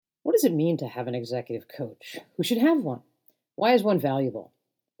What does it mean to have an executive coach? Who should have one? Why is one valuable?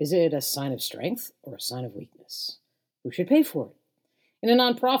 Is it a sign of strength or a sign of weakness? Who should pay for it? In a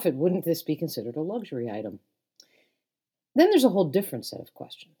nonprofit, wouldn't this be considered a luxury item? Then there's a whole different set of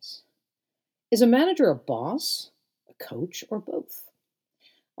questions. Is a manager a boss, a coach, or both?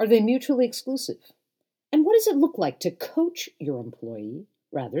 Are they mutually exclusive? And what does it look like to coach your employee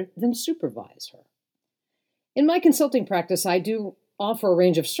rather than supervise her? In my consulting practice, I do offer a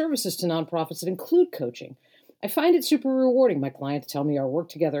range of services to nonprofits that include coaching. I find it super rewarding. My clients tell me our work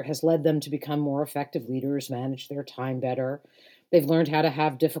together has led them to become more effective leaders, manage their time better. They've learned how to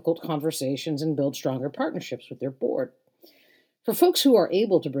have difficult conversations and build stronger partnerships with their board. For folks who are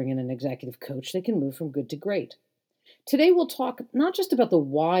able to bring in an executive coach, they can move from good to great. Today, we'll talk not just about the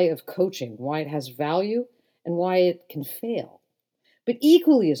why of coaching, why it has value, and why it can fail, but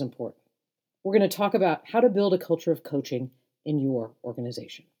equally as important, we're going to talk about how to build a culture of coaching in your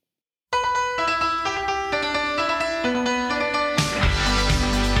organization.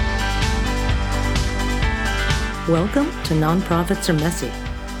 Welcome to Nonprofits Are Messy.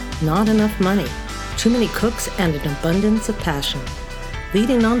 Not enough money, too many cooks, and an abundance of passion.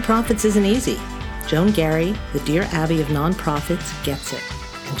 Leading nonprofits isn't easy. Joan Gary, the Dear Abby of nonprofits, gets it,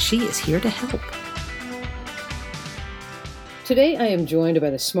 and she is here to help. Today, I am joined by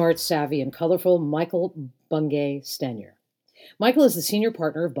the smart, savvy, and colorful Michael Bungay Stenier. Michael is the senior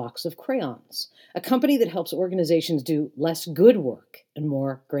partner of Box of Crayons, a company that helps organizations do less good work and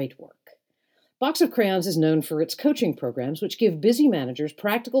more great work. Box of Crayons is known for its coaching programs, which give busy managers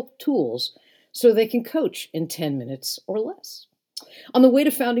practical tools so they can coach in 10 minutes or less. On the way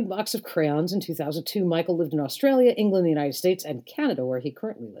to founding Box of Crayons in 2002, Michael lived in Australia, England, the United States, and Canada, where he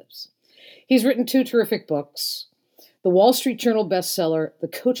currently lives. He's written 2 terrific books, the Wall Street Journal bestseller, The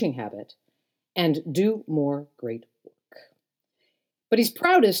Coaching Habit, and Do More Great Work. But he's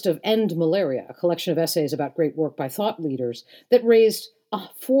proudest of End Malaria, a collection of essays about great work by thought leaders that raised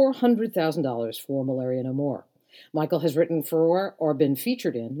 $400,000 for Malaria No More. Michael has written for or been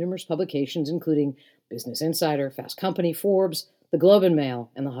featured in numerous publications, including Business Insider, Fast Company, Forbes, The Globe and Mail,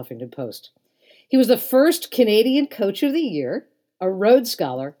 and The Huffington Post. He was the first Canadian Coach of the Year, a Rhodes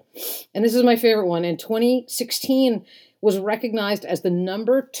Scholar, and this is my favorite one. In 2016, was recognized as the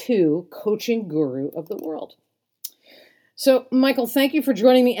number 2 coaching guru of the world. So, Michael, thank you for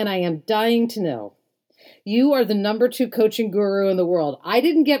joining me, and I am dying to know. You are the number 2 coaching guru in the world. I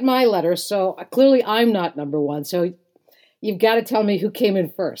didn't get my letter, so clearly I'm not number 1. So you've got to tell me who came in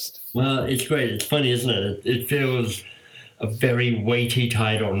first. Well, it's great. It's funny, isn't it? It feels a very weighty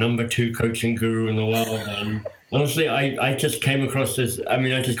title, number 2 coaching guru in the world. And honestly, I just came across this. I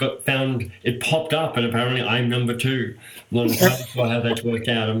just got found, it popped up, and apparently I'm number 2. I'm not entirely sure how that's worked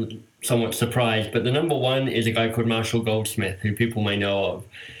out. I'm somewhat surprised. But the number 1 is a guy called Marshall Goldsmith, who people may know of.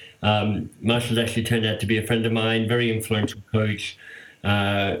 Marshall's actually turned out to be a friend of mine, very influential coach,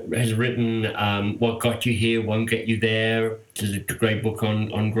 has written What Got You Here Won't Get You There, which is a great book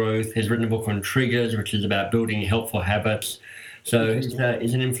on growth, has written a book on triggers, which is about building helpful habits. So he's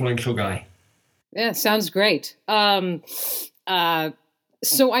an influential guy. Yeah, sounds great.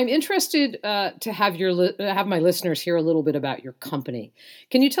 So I'm interested to have my listeners hear a little bit about your company.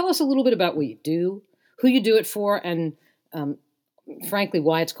 Can you tell us a little bit about what you do, who you do it for, and frankly,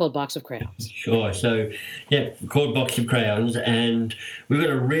 why it's called Box of Crayons? Sure. So, called Box of Crayons, and we've got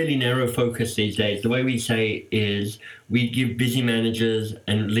a really narrow focus these days. The way we say is we give busy managers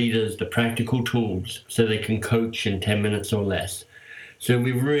and leaders the practical tools so they can coach in 10 minutes or less. So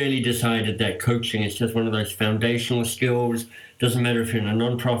we've really decided that coaching is just one of those foundational skills. Doesn't matter if you're in a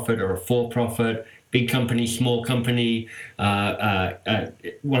nonprofit or a for-profit, big company, small company, one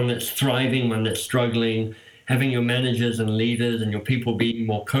that's thriving, one that's struggling. Having your managers and leaders and your people being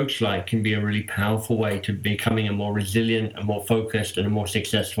more coach-like can be a really powerful way to becoming a more resilient, a more focused, and a more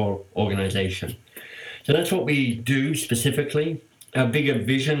successful organization. So that's what we do specifically. Our bigger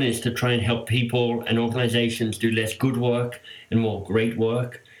vision is to try and help people and organizations do less good work and more great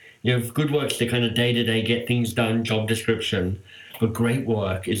work. Good work's the kind of day-to-day get things done job description, but great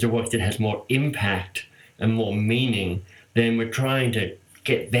work is the work that has more impact and more meaning. Then we're trying to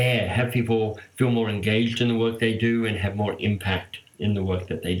get there, have people feel more engaged in the work they do and have more impact in the work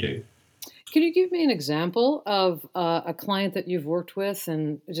that they do. Can you give me an example of a client that you've worked with,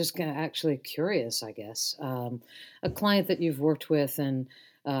 and just actually curious, I guess, a client that you've worked with and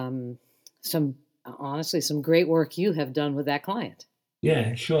some great work you have done with that client?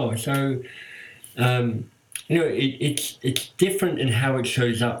 Yeah, sure. So, it's different in how it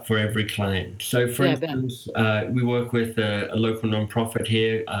shows up for every client. So, for instance, we work with a local nonprofit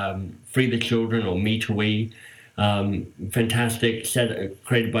here, Free the Children or Me to We. Fantastic set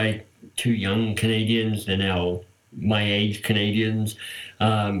created by two young Canadians. They're now my age Canadians.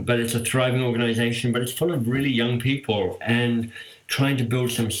 But it's a thriving organization, but it's full of really young people, and trying to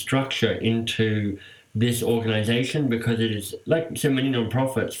build some structure into this organization, because it is, like so many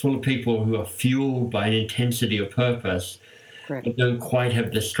nonprofits, full of people who are fueled by an intensity of purpose. Correct. But don't quite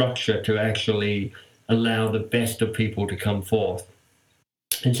have the structure to actually allow the best of people to come forth.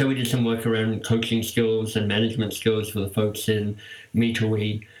 And so we did some work around coaching skills and management skills for the folks in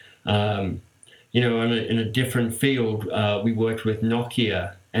Me2E. In a different field, we worked with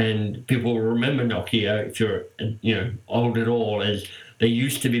Nokia, and people will remember Nokia, if you're old at all, as they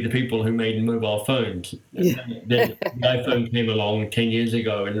used to be the people who made mobile phones. Yeah. Then the iPhone came along 10 years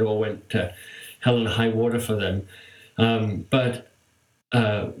ago, and it all went to hell and high water for them. But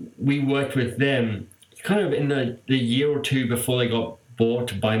we worked with them kind of in the year or two before they got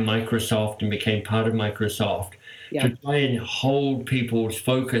bought by Microsoft and became part of Microsoft, to try and hold people's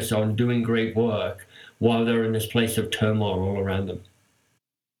focus on doing great work while they're in this place of turmoil all around them.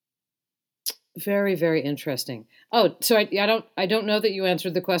 Very, very interesting. Oh, so I don't know that you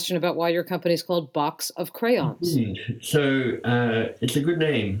answered the question about why your company is called Box of Crayons. So it's a good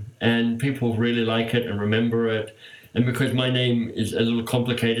name, and people really like it and remember it. And because my name is a little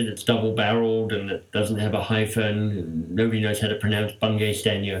complicated, it's double-barreled and it doesn't have a hyphen, and nobody knows how to pronounce Bungay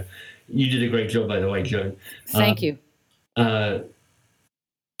Stanier. You did a great job, by the way, Joan. Thank you.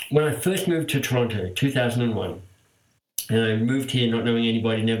 When I first moved to Toronto, 2001, and I moved here not knowing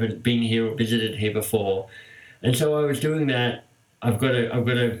anybody, never been here or visited here before, and so I was doing that. I've got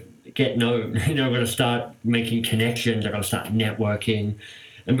to get known. I've got to start making connections. I've got to start networking.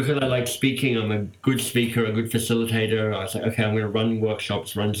 And because I like speaking, I'm a good speaker, a good facilitator. I was like, okay, I'm going to run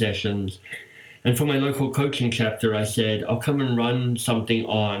workshops, run sessions. And for my local coaching chapter, I said, I'll come and run something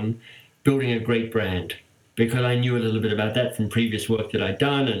on building a great brand, because I knew a little bit about that from previous work that I'd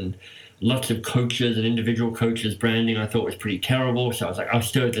done, and lots of coaches and individual coaches branding I thought was pretty terrible. So I was like, I'll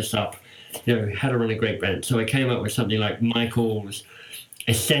stir this up, how to run a great brand. So I came up with something like Michael's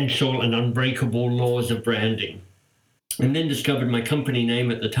Essential and Unbreakable Laws of Branding. And then discovered my company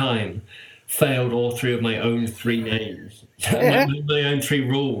name at the time failed all three of my own three names, my own three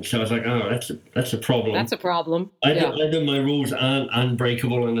rules. So I was like, oh, that's a problem. That's a problem. Either my rules aren't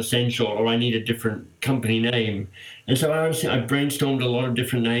unbreakable and essential, or I need a different company name. And so I brainstormed a lot of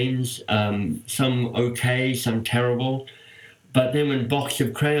different names, some okay, some terrible. But then when Box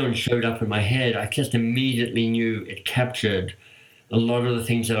of Crayons showed up in my head, I just immediately knew it captured a lot of the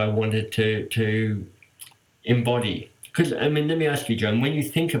things that I wanted to embody. Because, let me ask you, John, when you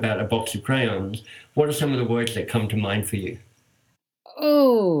think about a box of crayons, what are some of the words that come to mind for you?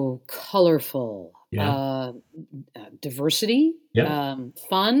 Oh, colorful. Yeah. Diversity. Yeah.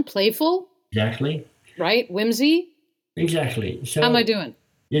 Fun, playful. Exactly. Right? Whimsy. Exactly. So how am I doing?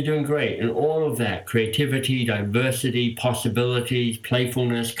 You're doing great. And all of that, creativity, diversity, possibilities,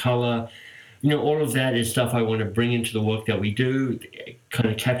 playfulness, color, all of that is stuff I want to bring into the work that we do, kind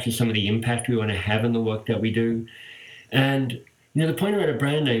of capture some of the impact we want to have in the work that we do. And, the point about a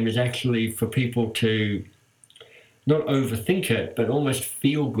brand name is actually for people to not overthink it, but almost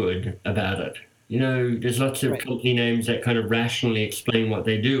feel good about it. There's lots of company names that kind of rationally explain what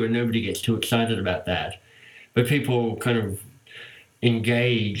they do, and nobody gets too excited about that. But people kind of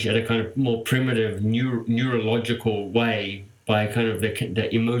engage at a kind of more primitive neurological way by kind of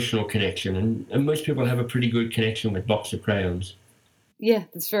the emotional connection. And most people have a pretty good connection with Box of Crayons. Yeah,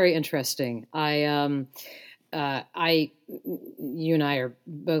 that's very interesting. You and I are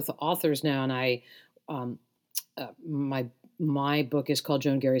both authors now, and my book is called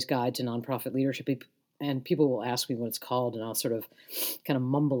Joan Gary's Guide to Nonprofit Leadership, and people will ask me what it's called, and I'll sort of kind of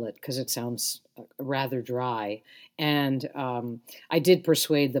mumble it because it sounds rather dry. And I did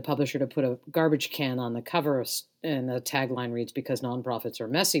persuade the publisher to put a garbage can on the cover, and the tagline reads, "Because nonprofits are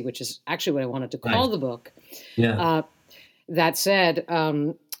messy," which is actually what I wanted to call the book. Yeah. That said,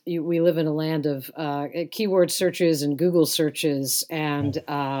 we live in a land of keyword searches and Google searches, and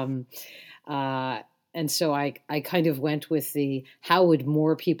so I kind of went with the how would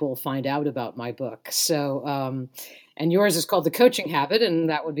more people find out about my book. So, and yours is called The Coaching Habit, and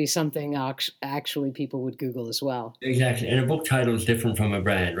that would be something actually people would Google as well. Exactly, and a book title is different from a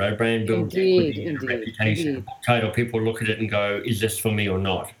brand, right? A brand builds equity and reputation. A book title, people look at it and go, "Is this for me or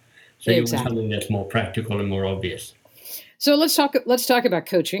not?" So you want something that's more practical and more obvious. So let's talk about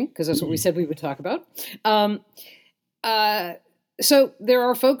coaching, because that's what we said we would talk about. So there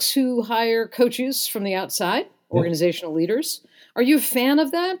are folks who hire coaches from the outside, organizational leaders. Are you a fan of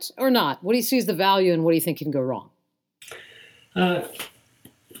that or not? What do you see as the value, and what do you think can go wrong?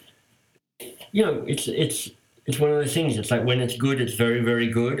 It's it's one of those things. It's like when it's good, it's very, very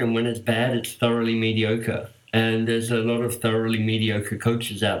good, and when it's bad, it's thoroughly mediocre. And there's a lot of thoroughly mediocre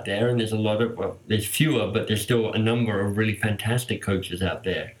coaches out there, and there's a lot of, well, there's fewer, but there's still a number of really fantastic coaches out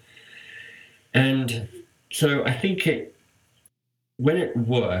there. And so I think when it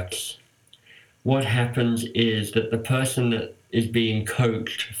works, what happens is that the person that is being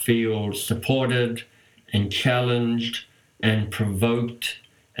coached feels supported and challenged and provoked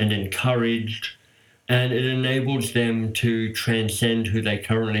and encouraged, and it enables them to transcend who they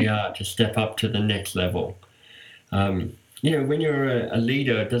currently are, to step up to the next level. When you're a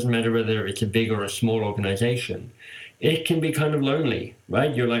leader, it doesn't matter whether it's a big or a small organization. It can be kind of lonely,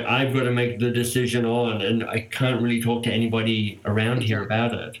 right? You're like, I've got to make the decision on, and I can't really talk to anybody around here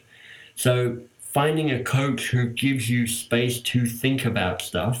about it. So finding a coach who gives you space to think about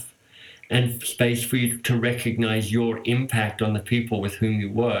stuff and space for you to recognize your impact on the people with whom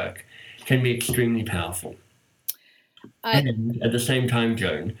you work can be extremely powerful. And at the same time,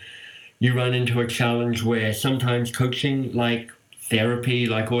 Joan, you run into a challenge where sometimes coaching, like therapy,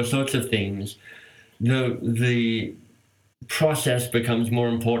 like all sorts of things, the process becomes more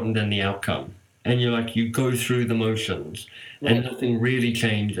important than the outcome. And you go through the motions, right, and nothing really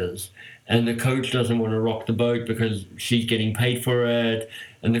changes. And the coach doesn't want to rock the boat because she's getting paid for it.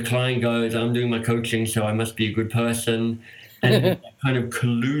 And the client goes, I'm doing my coaching, so I must be a good person. And kind of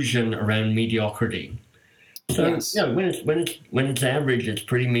collusion around mediocrity. So yes, when it's average, it's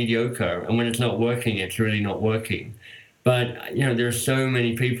pretty mediocre, and when it's not working, it's really not working. But there are so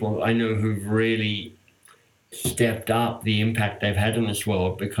many people I know who've really stepped up the impact they've had in this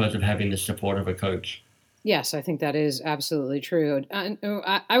world because of having the support of a coach. Yes, I think that is absolutely true.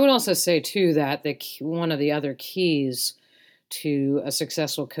 I would also say too that one of the other keys to a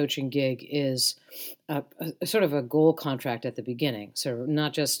successful coaching gig is a sort of a goal contract at the beginning. So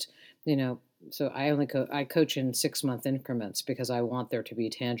not just So I coach in 6-month increments because I want there to be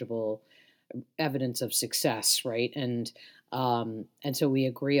tangible evidence of success, right? And so we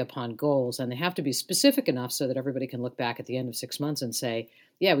agree upon goals, and they have to be specific enough so that everybody can look back at the end of 6 months and say,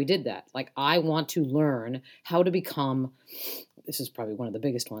 yeah, we did that. Like, I want to learn how to become, this is probably one of the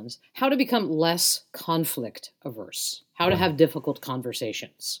biggest ones, how to become less conflict averse, how to have difficult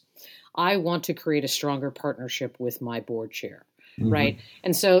conversations. I want to create a stronger partnership with my board chair. Mm-hmm. Right.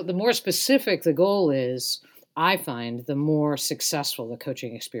 And so the more specific the goal is, I find the more successful the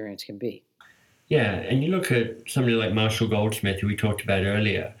coaching experience can be. Yeah. And you look at somebody like Marshall Goldsmith, who we talked about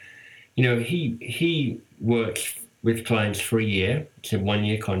earlier, he works with clients for a year. It's a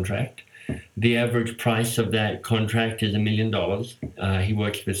 1-year contract. The average price of that contract is $1 million. He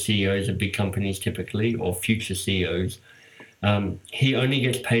works with CEOs of big companies typically, or future CEOs. He only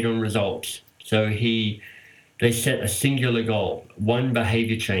gets paid on results. So they set a singular goal, one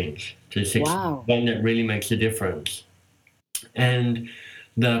behavior change to 6 months, one that really makes a difference. And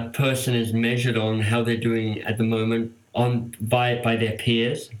the person is measured on how they're doing at the moment by their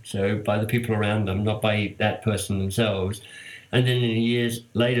peers, so by the people around them, not by that person themselves. And then in years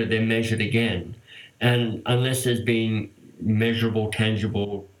later, they're measured again. And unless there's been measurable,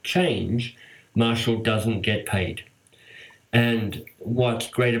 tangible change, Marshall doesn't get paid. And what's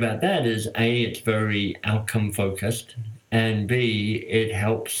great about that is, A, it's very outcome focused, and B, it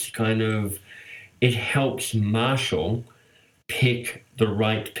helps Marshall pick the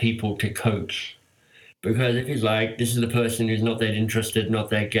right people to coach. Because if he's like, this is the person who's not that interested, not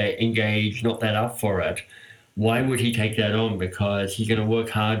that engaged, not that up for it, why would he take that on? Because he's going to work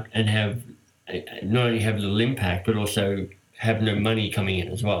hard and not only have little impact, but also have no money coming in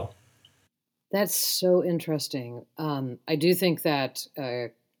as well. That's so interesting. I do think that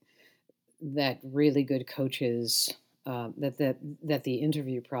that really good coaches, that the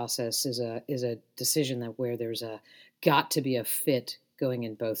interview process is a decision that where there's got to be a fit going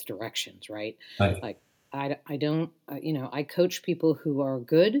in both directions, right? Right. Like I don't, I coach people who are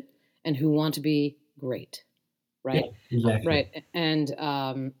good and who want to be great, right? Yeah, exactly. Right, and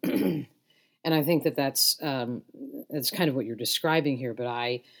and I think that's kind of what you're describing here,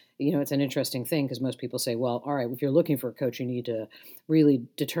 but it's an interesting thing because most people say, well, all right, if you're looking for a coach, you need to really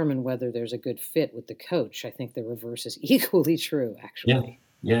determine whether there's a good fit with the coach. I think the reverse is equally true, actually.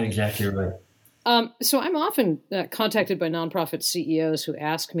 Yeah, exactly right. So I'm often contacted by nonprofit CEOs who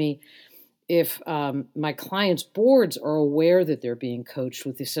ask me if my clients' boards are aware that they're being coached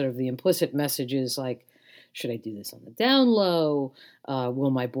with the implicit messages like, should I do this on the down low? Will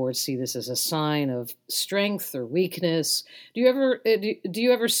my board see this as a sign of strength or weakness? Do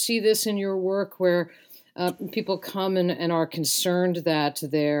you ever see this in your work where people come and are concerned that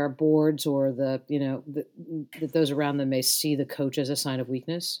their boards or that those around them may see the coach as a sign of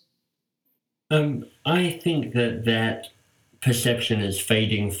weakness? I think that perception is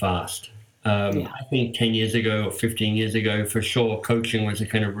fading fast. Yeah. I think 10 years ago or 15 years ago, for sure, coaching was a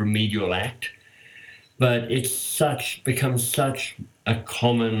kind of remedial act, but it's become such a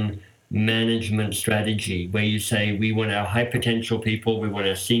common management strategy where you say we want our high potential people, we want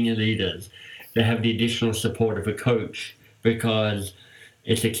our senior leaders to have the additional support of a coach because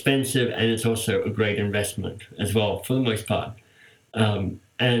it's expensive and it's also a great investment as well for the most part.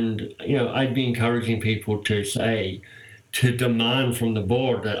 And I'd be encouraging people to demand from the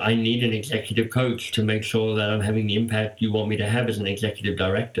board that I need an executive coach to make sure that I'm having the impact you want me to have as an executive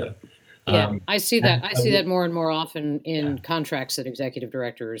director. Yeah, I see that. I see would- that more and more often in contracts that executive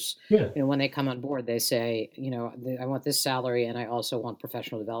directors, Yeah, when they come on board, they say, I want this salary and I also want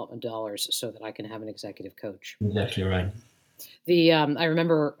professional development dollars so that I can have an executive coach. exactly right. I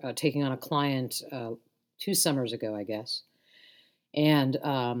remember taking on a client 2 summers ago, I guess, and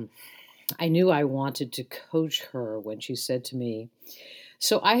I knew I wanted to coach her when she said to me,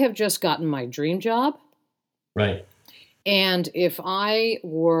 "So I have just gotten my dream job. Right. And if I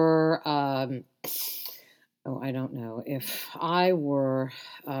were, I don't know, if I were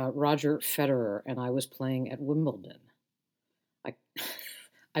Roger Federer and I was playing at Wimbledon, I,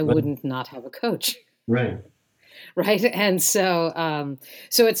 I Right. wouldn't not have a coach, Right. right?" And so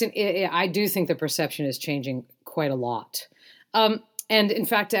I do think the perception is changing quite a lot. And in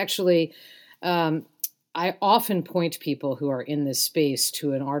fact, actually, I often point people who are in this space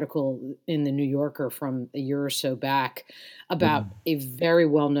to an article in the New Yorker from a year or so back about a very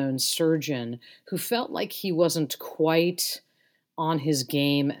well-known surgeon who felt like he wasn't quite on his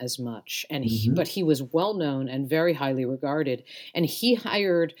game as much, but he was well-known and very highly regarded, and he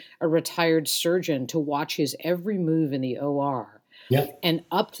hired a retired surgeon to watch his every move in the OR Yep. and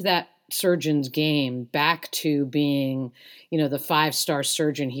upped that surgeon's game back to being, the 5-star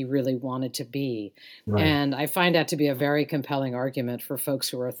surgeon he really wanted to be. Right. And I find that to be a very compelling argument for folks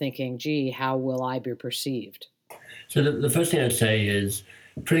who are thinking, gee, how will I be perceived? So the first thing I'd say is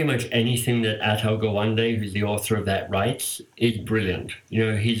pretty much anything that Atul Gawande, who's the author of that, writes is brilliant.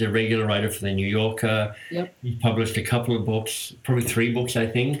 He's a regular writer for the New Yorker. Yep. He's published a couple of books, probably 3 books, I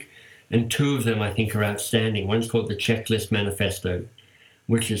think, and 2 of them I think are outstanding. One's called The Checklist Manifesto,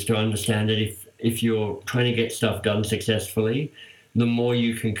 which is to understand that if you're trying to get stuff done successfully, the more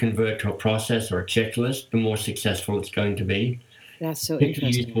you can convert to a process or a checklist, the more successful it's going to be. That's so It's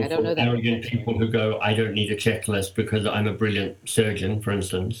interesting. useful I don't know for that. arrogant people who go, I don't need a checklist because I'm a brilliant surgeon, for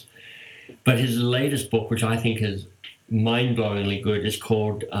instance. But his latest book, which I think is mind-blowingly good, is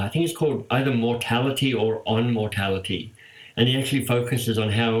called, I think it's called either Mortality or On Mortality. And he actually focuses on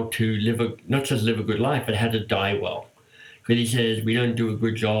how to not just live a good life, but how to die well. Because he says we don't do a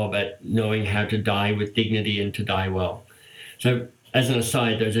good job at knowing how to die with dignity and to die well. So, as an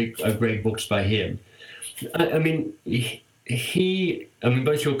aside, those are great books by him. I mean,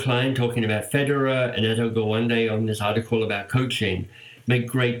 both your client talking about Federer and Atul Gawande on this article about coaching make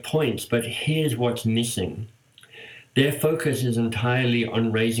great points, but here's what's missing. Their focus is entirely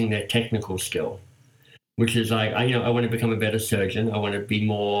on raising their technical skill, which is like, I want to become a better surgeon. I want to be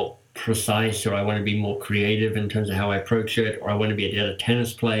more precise, or I want to be more creative in terms of how I approach it, or I want to be a better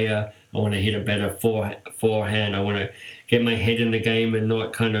tennis player. I want to hit a better forehand. I want to get my head in the game and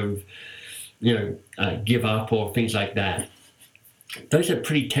not kind of, give up or things like that. Those are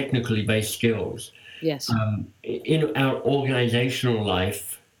pretty technically based skills. Yes. In our organizational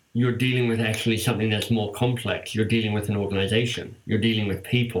life, you're dealing with actually something that's more complex. You're dealing with an organization. You're dealing with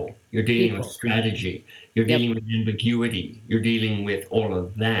people. You're dealing with strategy. You're dealing with ambiguity. You're dealing with all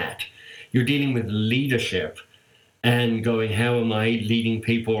of that. You're dealing with leadership and going, how am I leading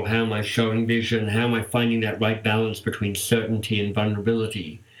people? How am I showing vision? How am I finding that right balance between certainty and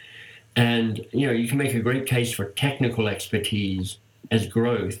vulnerability? And, you can make a great case for technical expertise as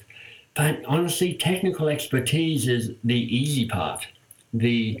growth. But honestly, technical expertise is the easy part.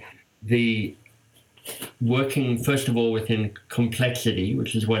 The working, first of all, within complexity,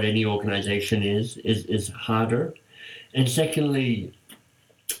 which is what any organization is harder. And secondly,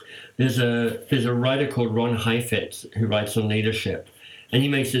 there's a writer called Ron Heifetz who writes on leadership, and he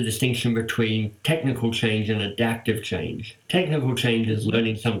makes a distinction between technical change and adaptive change. Technical change is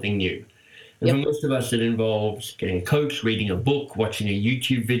learning something new. And for most of us, it involves getting a coach, reading a book, watching a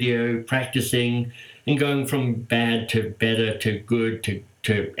YouTube video, practicing, and going from bad to better to good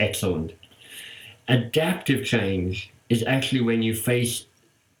to excellent. Adaptive change is actually when you face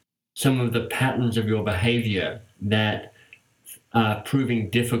some of the patterns of your behavior that are proving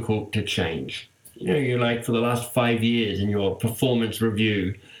difficult to change. You're like, for the last 5 years in your performance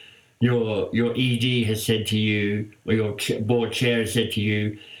review, your ED has said to you, or your board chair has said to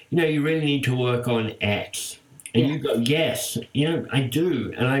you, you really need to work on X. And you go, yes, I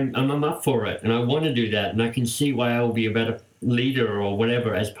do. And I'm up for it. And I want to do that. And I can see why I will be a better leader or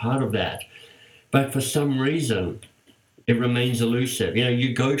whatever as part of that. But for some reason, it remains elusive.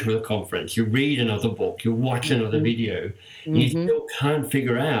 You go to a conference, you read another book, you watch another video, and you still can't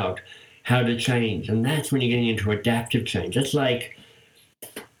figure out how to change. And that's when you're getting into adaptive change. That's like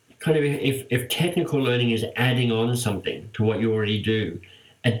kind of if technical learning is adding on something to what you already do,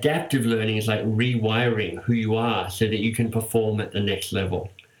 adaptive learning is like rewiring who you are so that you can perform at the next level.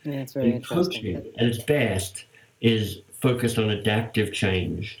 Yeah, that's very interesting. Coaching, at its best, is focused on adaptive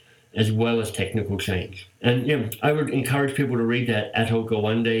change as well as technical change. And I would encourage people to read that Atul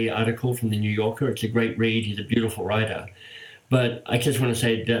Gawande article from the New Yorker. It's a great read. He's a beautiful writer. But I just want to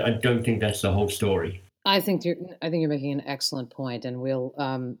say that I don't think that's the whole story. I think you're making an excellent point, and we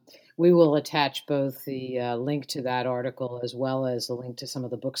will attach both the link to that article as well as the link to some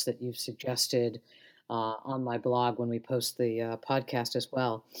of the books that you've suggested on my blog when we post the podcast as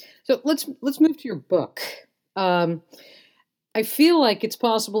well. So let's move to your book. I feel like it's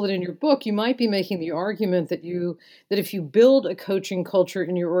possible that in your book you might be making the argument that if you build a coaching culture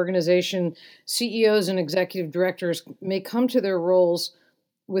in your organization, CEOs and executive directors may come to their roles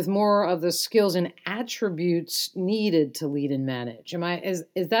with more of the skills and attributes needed to lead and manage.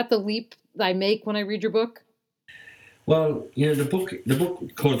 Is that the leap I make when I read your book? Well, the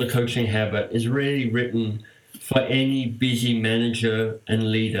book called The Coaching Habit is really written for any busy manager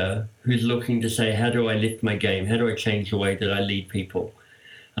and leader who's looking to say, how do I lift my game? How do I change the way that I lead people?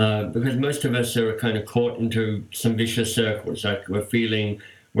 Because most of us are kind of caught into some vicious circles. Like we're feeling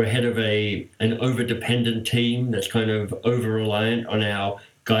we're head of an over-dependent team that's kind of over-reliant on our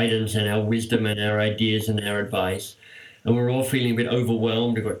guidance and our wisdom and our ideas and our advice. And we're all feeling a bit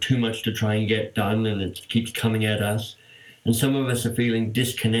overwhelmed. We've got too much to try and get done, and it keeps coming at us. And some of us are feeling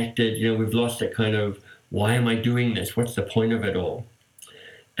disconnected. We've lost that kind of, why am I doing this? What's the point of it all?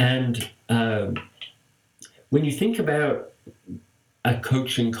 And when you think about a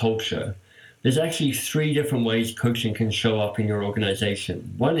coaching culture, there's actually 3 different ways coaching can show up in your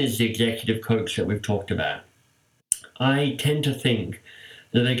organization. One is the executive coach that we've talked about. I tend to think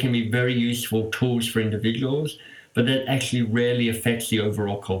that they can be very useful tools for individuals, but that actually rarely affects the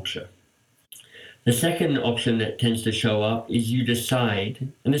overall culture. The second option that tends to show up is you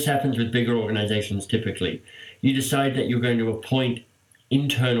decide, and this happens with bigger organizations typically, you decide that you're going to appoint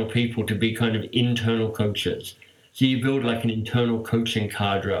internal people to be kind of internal coaches. So you build like an internal coaching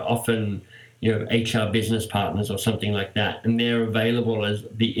cadre, often HR business partners or something like that, and they're available as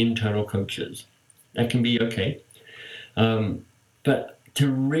the internal coaches. That can be okay. But to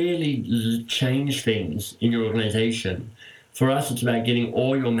really change things in your organization, for us, it's about getting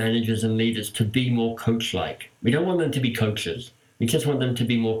all your managers and leaders to be more coach-like. We don't want them to be coaches. We just want them to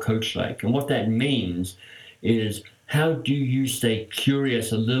be more coach-like. And what that means is, how do you stay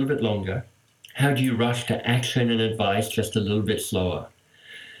curious a little bit longer? How do you rush to action and advice just a little bit slower?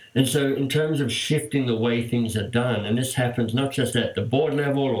 And so in terms of shifting the way things are done, and this happens not just at the board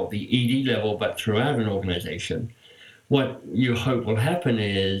level or the ED level, but throughout an organization, what you hope will happen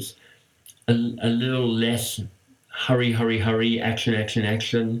is a little less hurry,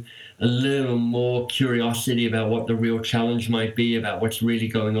 action, a little more curiosity about what the real challenge might be, about what's really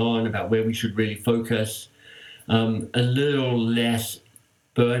going on, about where we should really focus, a little less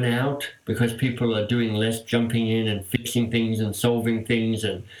burnout because people are doing less jumping in and fixing things and solving things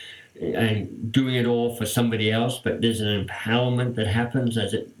and doing it all for somebody else, but there's an empowerment that happens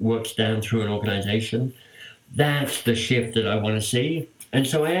as it works down through an organization. That's the shift that I want to see. And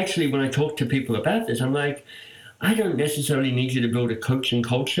so I actually, when I talk to people about this, I'm like, I don't necessarily need you to build a coaching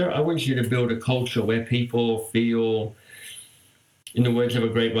culture. I want you to build a culture where people feel, in the words of a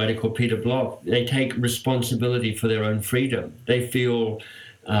great writer called Peter Block, they take responsibility for their own freedom. They feel,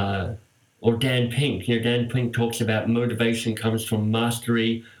 or Dan Pink, Dan Pink talks about motivation comes from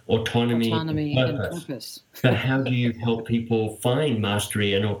mastery, autonomy and purpose. So how do you help people find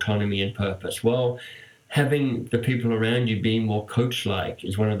mastery and autonomy and purpose? Well, having the people around you being more coach-like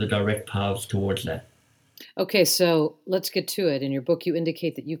is one of the direct paths towards that. Okay, so let's get to it. In your book, you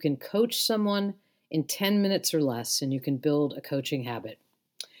indicate that you can coach someone in 10 minutes or less, and you can build a coaching habit.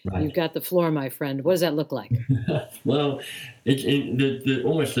 Right. You've got the floor, my friend. What does that look like? Well,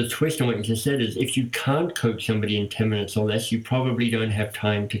 almost the twist on what you just said is, if you can't coach somebody in 10 minutes or less, you probably don't have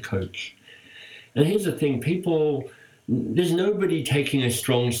time to coach. And here's the thing, there's nobody taking a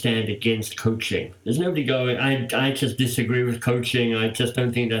strong stand against coaching. There's nobody going, I just disagree with coaching. I just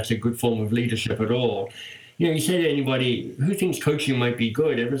don't think that's a good form of leadership at all. You say to anybody who thinks coaching might be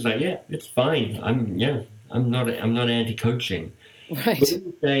good, everyone's like, yeah, it's fine. I'm not anti-coaching. Right.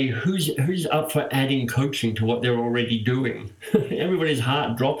 Say, who's up for adding coaching to what they're already doing? Everybody's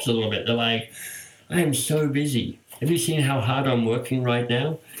heart drops a little bit. They're like, I am so busy. Have you seen how hard I'm working right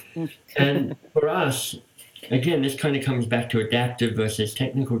now? And for us, again, this kind of comes back to adaptive versus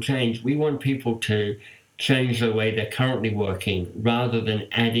technical change. We want people to change the way they're currently working rather than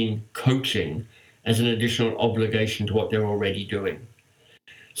adding coaching as an additional obligation to what they're already doing.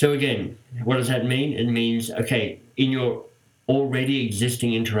 So again, what does that mean? It means, okay, in your already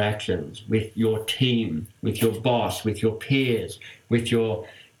existing interactions with your team, with your boss, with your peers, with your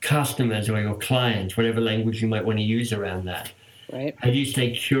customers or your clients, whatever language you might want to use around that. Right. How do you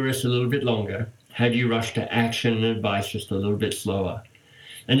stay curious a little bit longer? How do you rush to action and advice just a little bit slower?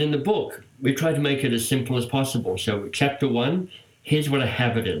 And in the book, we try to make it as simple as possible. So chapter 1, here's what a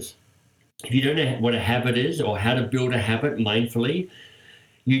habit is. If you don't know what a habit is or how to build a habit mindfully,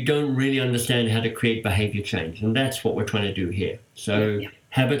 you don't really understand how to create behavior change. And that's what we're trying to do here. So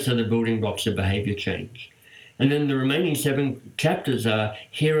habits are the building blocks of behavior change. And then the remaining 7 chapters are,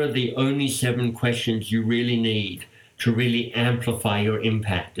 here are the only 7 questions you really need to really amplify your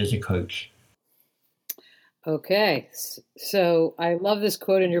impact as a coach. Okay. So I love this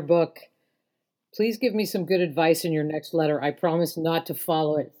quote in your book. Please give me some good advice in your next letter. I promise not to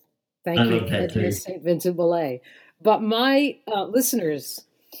follow it. Thank you, St. Vincent Millay. But my listeners,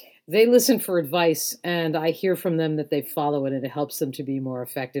 they listen for advice, and I hear from them that they follow it, and it helps them to be more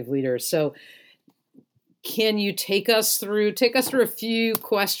effective leaders. So can you take us through a few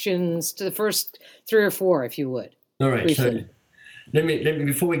questions to the first 3 or 4, if you would? All right. Briefly. So let me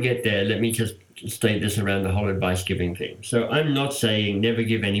before we get there, let me just state this around the whole advice giving thing. So I'm not saying never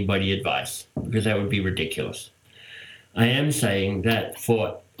give anybody advice, because that would be ridiculous. I am saying that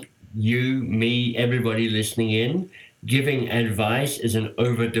for you, me, everybody listening in, giving advice is an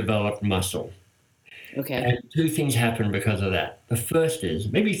overdeveloped muscle. Okay. And 2 things happen because of that. The first is,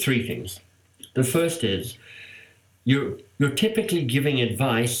 maybe 3 things. The first is you're typically giving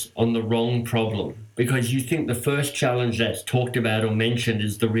advice on the wrong problem because you think the first challenge that's talked about or mentioned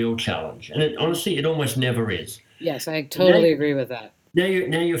is the real challenge. And honestly, it almost never is. Yes, I totally agree with that. Now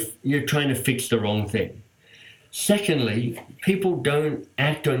you're trying to fix the wrong thing. Secondly, people don't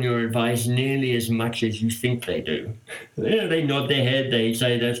act on your advice nearly as much as you think they do. They nod their head, they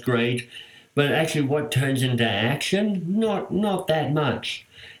say that's great, but actually what turns into action? Not that much.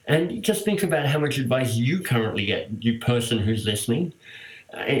 And just think about how much advice you currently get, you person who's listening,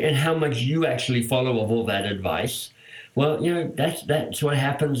 and how much you actually follow of all that advice. Well, that's what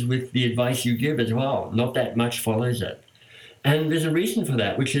happens with the advice you give as well. Not that much follows it. And there's a reason for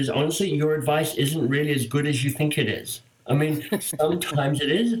that, which is, honestly, your advice isn't really as good as you think it is. I mean, sometimes it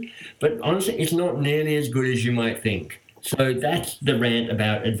is, but honestly, it's not nearly as good as you might think. So that's the rant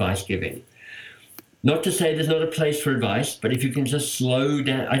about advice giving. Not to say there's not a place for advice, but if you can just slow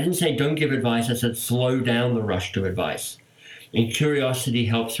down. I didn't say don't give advice, I said slow down the rush to advice. And curiosity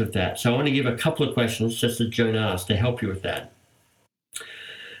helps with that. So I want to give a couple of questions, just as Joan asked, to help you with that.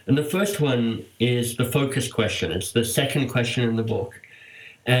 And the first one is the focus question. It's the second question in the book.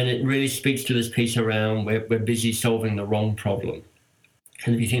 And it really speaks to this piece around we're busy solving the wrong problem.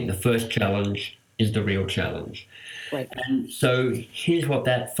 And if you think the first challenge is the real challenge. Right. And so here's what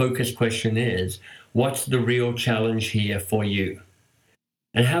that focus question is. What's the real challenge here for you?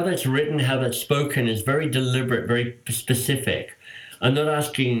 And how that's written, how that's spoken is very deliberate, very specific. I'm not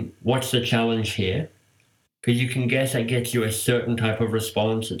asking what's the challenge here, because you can guess that gets you a certain type of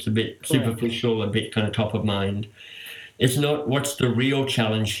response. It's a bit superficial, a bit kind of top of mind. It's not what's the real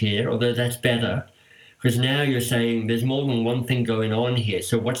challenge here, although that's better, because now you're saying there's more than one thing going on here.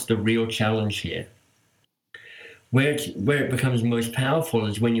 So what's the real challenge here? Where it becomes most powerful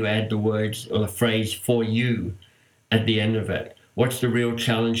is when you add the words or the phrase "for you" at the end of it. What's the real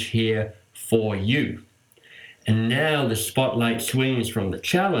challenge here for you? And now the spotlight swings from the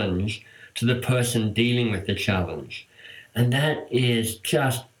challenge to the person dealing with the challenge. And that is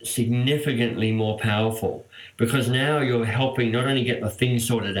just significantly more powerful, because now you're helping not only get the thing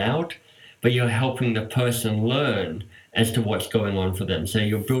sorted out, but you're helping the person learn as to what's going on for them. So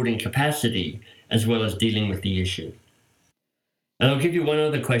you're building capacity as well as dealing with the issue. And I'll give you one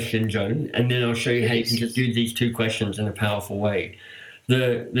other question, Joan, and then I'll show you how you can just do these 2 questions in a powerful way.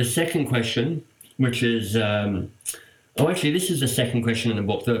 The second question, which is, this is the second question in the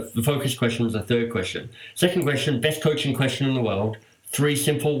book. The focus question is the third question. Second question, best coaching question in the world, 3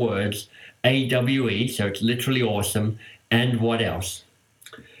 simple words, AWE, so it's literally awesome, and what else?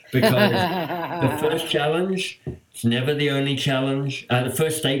 Because the first challenge, it's never the only challenge. The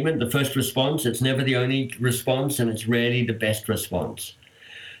first statement, the first response, it's never the only response, and it's rarely the best response.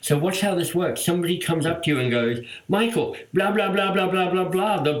 So watch how this works. Somebody comes up to you and goes, Michael, blah, blah, blah, blah, blah, blah,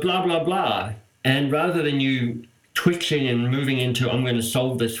 blah, the blah, blah, blah. And rather than you twitching and moving into, I'm going to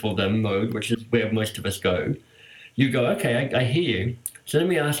solve this for them mode, which is where most of us go, you go, okay, I hear you. So let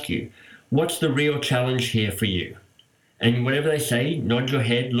me ask you, what's the real challenge here for you? And whatever they say, nod your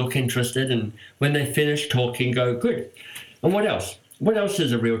head, look interested. And when they finish talking, go, good. And what else? What else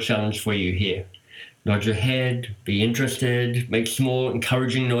is a real challenge for you here? Nod your head, be interested, make small,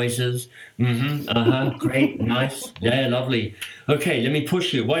 encouraging noises. Great, nice, yeah, lovely. Okay, let me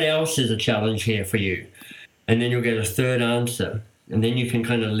push you. What else is a challenge here for you? And then you'll get a third answer. And then you can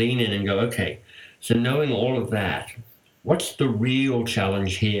kind of lean in and go, okay, so knowing all of that, what's the real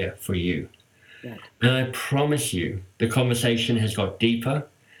challenge here for you? Yeah. And I promise you, the conversation has got deeper,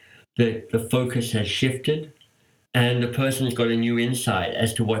 the focus has shifted, and the person's got a new insight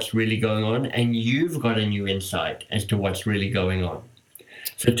as to what's really going on, and you've got a new insight as to what's really going on.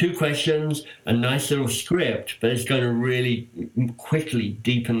 So 2 questions, a nice little script, but it's going to really quickly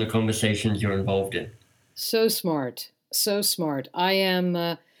deepen the conversations you're involved in. So smart. So smart. I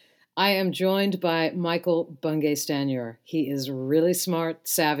am joined by Michael Bungay Stanier. He is really smart,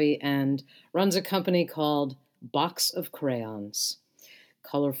 savvy, and runs a company called Box of Crayons.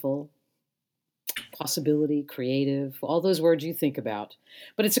 Colorful, possibility, creative, all those words you think about.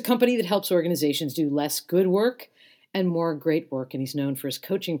 But it's a company that helps organizations do less good work and more great work. And he's known for his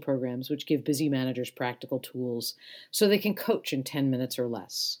coaching programs, which give busy managers practical tools so they can coach in 10 minutes or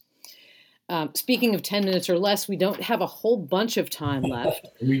less. Speaking of 10 minutes or less, we don't have a whole bunch of time left.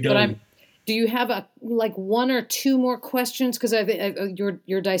 We don't. But do you have one or two more questions? Because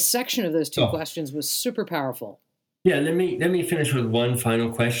your dissection of those two questions was super powerful. Yeah, let me finish with one final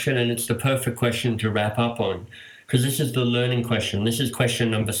question, and it's the perfect question to wrap up on, because this is the learning question. This is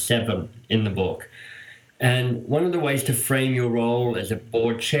question number 7 in the book. And one of the ways to frame your role as a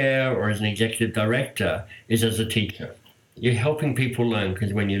board chair or as an executive director is as a teacher. You're helping people learn,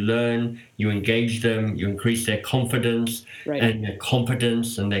 because when you learn, you engage them, you increase their confidence and their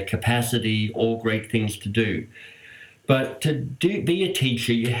competence and their capacity, all great things to do. But to be a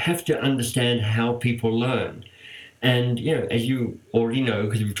teacher, you have to understand how people learn. And, as you already know,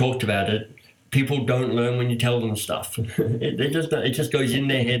 because we've talked about it, people don't learn when you tell them stuff. It just goes in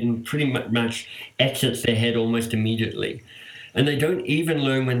their head and pretty much exits their head almost immediately. And they don't even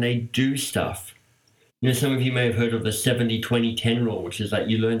learn when they do stuff. Some of you may have heard of the 70-20-10 rule, which is that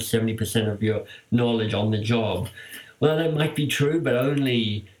you learn 70% of your knowledge on the job. Well, that might be true, but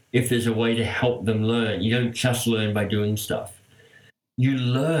only if there's a way to help them learn. You don't just learn by doing stuff. You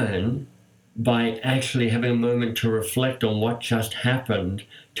learn by actually having a moment to reflect on what just happened,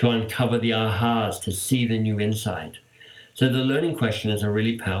 to uncover the ahas, to see the new insight. So the learning question is a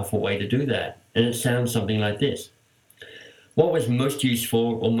really powerful way to do that. And it sounds something like this. What was most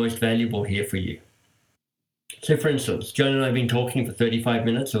useful or most valuable here for you? So for instance, Joan and I have been talking for 35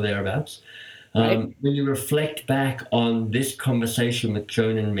 minutes or thereabouts. When you reflect back on this conversation with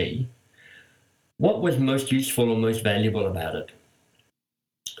Joan and me, what was most useful or most valuable about it?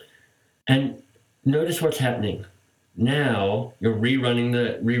 And notice what's happening. Now you're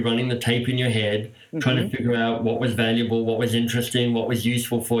rerunning the tape in your head, trying to figure out what was valuable, what was interesting, what was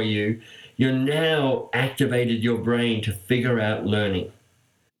useful for you. You're now activated your brain to figure out learning.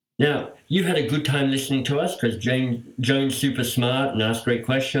 Now, you've had a good time listening to us because Joan's super smart and asked great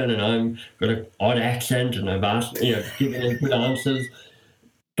question, and I'm got an odd accent and I've asked, given good answers.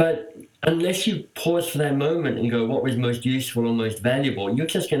 But unless you pause for that moment and go, what was most useful or most valuable, you're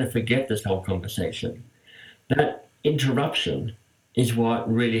just going to forget this whole conversation. That interruption is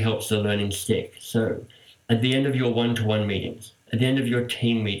what really helps the learning stick. So at the end of your one-to-one meetings, at the end of your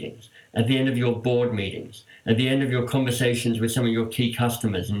team meetings, at the end of your board meetings, at the end of your conversations with some of your key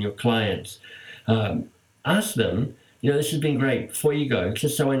customers and your clients, ask them, this has been great. Before you go,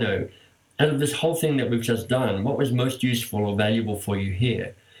 just so I know, out of this whole thing that we've just done, what was most useful or valuable for you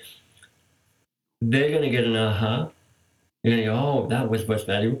here? They're going to get an aha. You're going to go, oh, that was most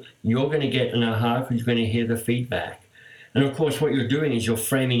valuable. You're going to get an aha because you're going to hear the feedback. And of course, what you're doing is you're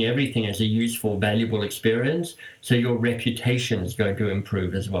framing everything as a useful, valuable experience. So your reputation is going to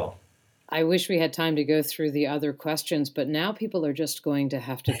improve as well. I wish we had time to go through the other questions, but now people are just going to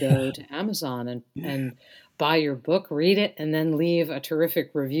have to go to Amazon and buy your book, read it, and then leave a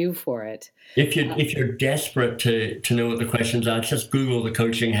terrific review for it. If you're desperate to know what the questions are, just Google The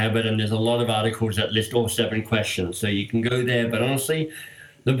Coaching Habit, and there's a lot of articles that list all 7 questions. So you can go there. But honestly,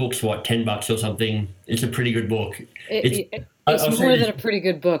 the book's $10 or something. It's a pretty good book. It's more than a pretty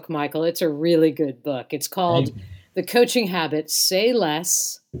good book, Michael. It's a really good book. It's called The Coaching Habit: Say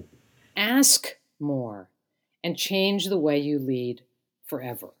Less, Ask More, and Change the Way You Lead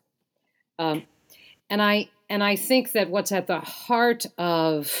forever. And I think that what's at the heart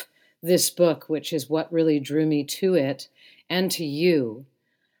of this book, which is what really drew me to it and to you,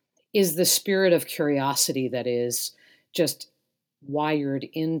 is the spirit of curiosity that is just wired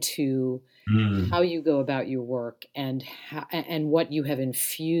into how you go about your work and what you have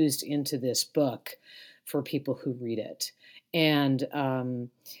infused into this book for people who read it. And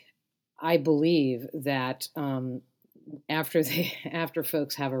I believe that after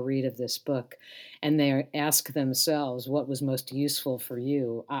folks have a read of this book and they ask themselves what was most useful for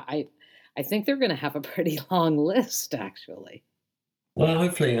you, I think they're going to have a pretty long list, actually. Well,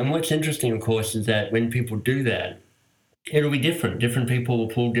 hopefully. And what's interesting, of course, is that when people do that, it'll be different. Different people will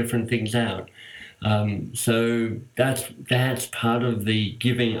pull different things out. So that's part of the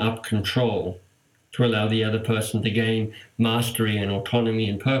giving up control to allow the other person to gain mastery and autonomy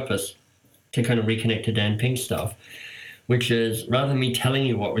and purpose, to kind of reconnect to Dan Pink's stuff, which is, rather than me telling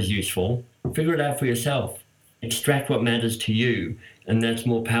you what was useful, figure it out for yourself. Extract what matters to you, and that's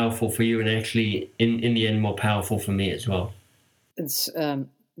more powerful for you and actually, in the end, more powerful for me as well. It's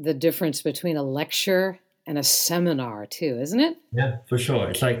the difference between a lecture and a seminar too, isn't it? Yeah, for sure.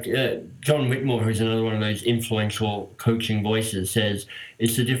 It's like John Whitmore, who's another one of those influential coaching voices, says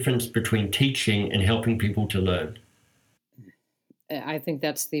it's the difference between teaching and helping people to learn. I think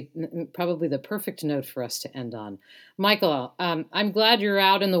that's probably the perfect note for us to end on. Michael, I'm glad you're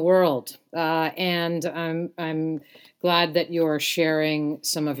out in the world, and I'm glad that you're sharing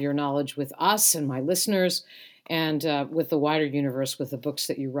some of your knowledge with us and my listeners, and with the wider universe, with the books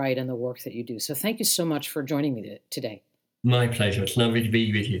that you write and the work that you do. So thank you so much for joining me today. My pleasure. It's lovely to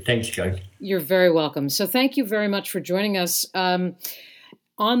be with you. Thanks, Joan. You're very welcome. So thank you very much for joining us.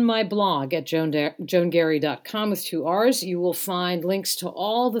 On my blog at joangary.com with 2 R's, you will find links to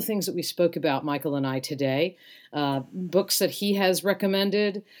all the things that we spoke about, Michael and I, today, books that he has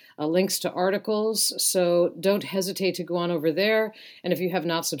recommended, links to articles. So don't hesitate to go on over there. And if you have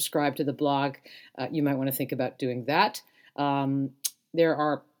not subscribed to the blog, you might want to think about doing that. There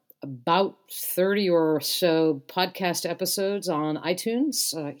are about 30 or so podcast episodes on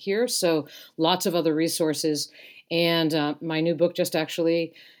iTunes here, so lots of other resources. And my new book just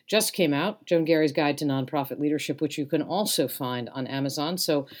came out, Joan Gary's Guide to Nonprofit Leadership, which you can also find on Amazon.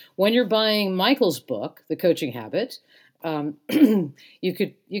 So when you're buying Michael's book, The Coaching Habit, you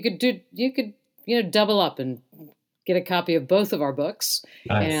could double up and get a copy of both of our books.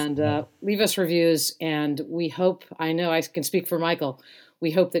 Nice. And leave us reviews. And we hope, I know I can speak for Michael,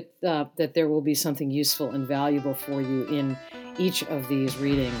 we hope that there will be something useful and valuable for you in each of these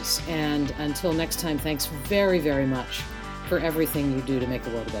readings. And until next time, thanks very, very much for everything you do to make the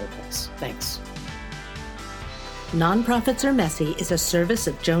world a better place. Thanks. Nonprofits Are Messy is a service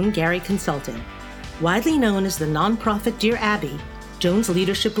of Joan Gary Consulting. Widely known as the nonprofit Dear Abby, Joan's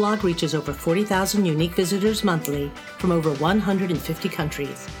leadership blog reaches over 40,000 unique visitors monthly from over 150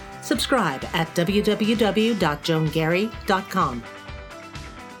 countries. Subscribe at www.joangary.com.